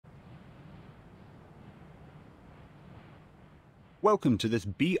Welcome to this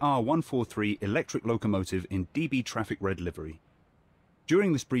BR143 electric locomotive in DB Traffic Red livery.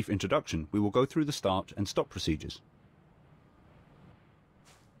 During this brief introduction, we will go through the start and stop procedures.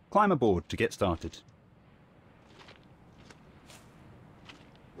 Climb aboard to get started.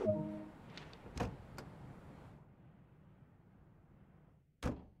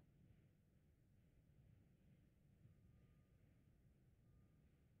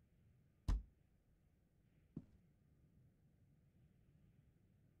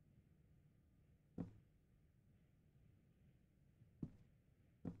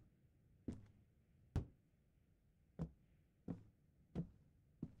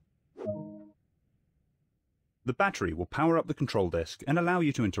 The battery will power up the control desk and allow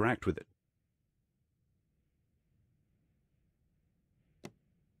you to interact with it.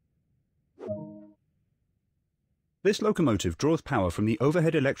 This locomotive draws power from the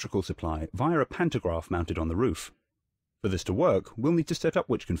overhead electrical supply via a pantograph mounted on the roof. For this to work, we'll need to set up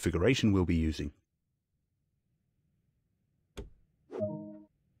which configuration we'll be using.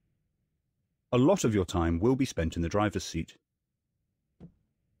 A lot of your time will be spent in the driver's seat.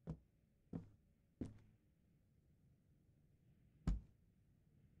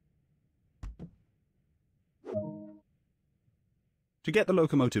 To get the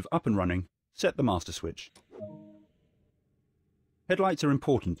locomotive up and running, set the master switch. Headlights are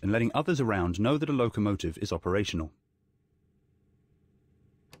important in letting others around know that a locomotive is operational.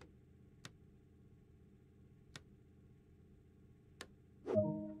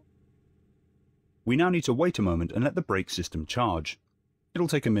 We now need to wait a moment and let the brake system charge. It'll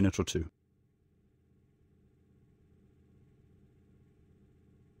take a minute or two.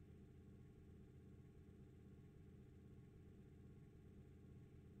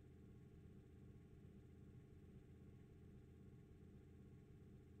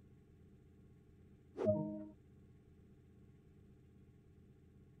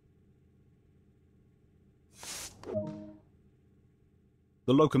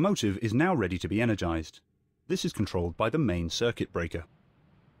 The locomotive is now ready to be energized. This is controlled by the main circuit breaker.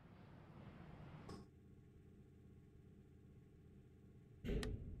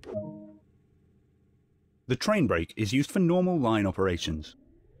 The train brake is used for normal line operations.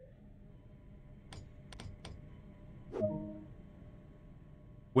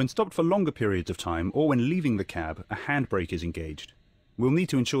 When stopped for longer periods of time or when leaving the cab, a handbrake is engaged. We'll need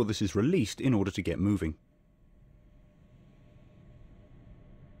to ensure this is released in order to get moving.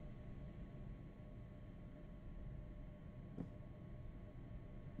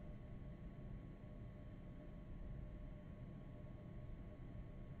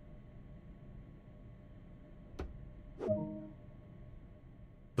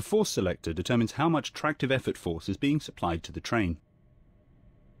 The force selector determines how much tractive effort force is being supplied to the train.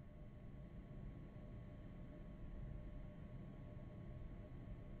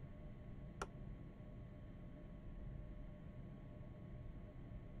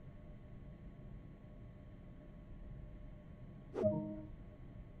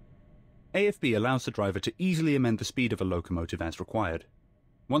 AFB allows the driver to easily amend the speed of a locomotive as required.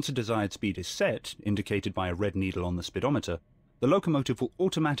 Once a desired speed is set, indicated by a red needle on the speedometer, the locomotive will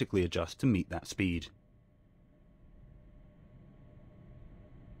automatically adjust to meet that speed.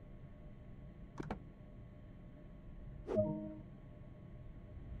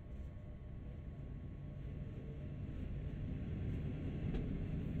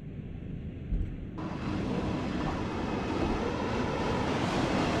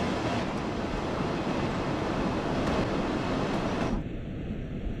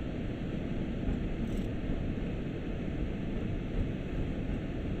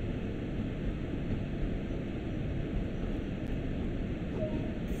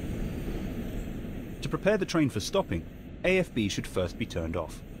 To prepare the train for stopping, AFB should first be turned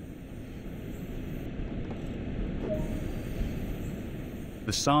off.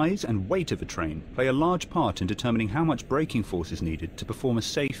 The size and weight of a train play a large part in determining how much braking force is needed to perform a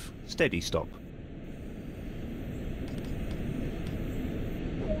safe, steady stop.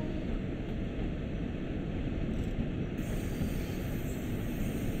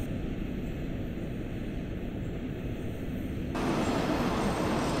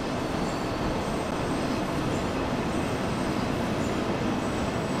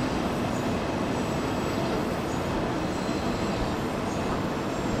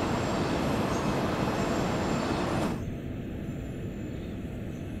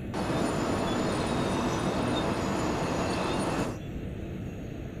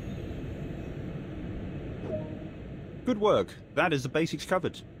 Good work, that is the basics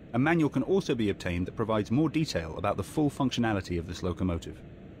covered. A manual can also be obtained that provides more detail about the full functionality of this locomotive.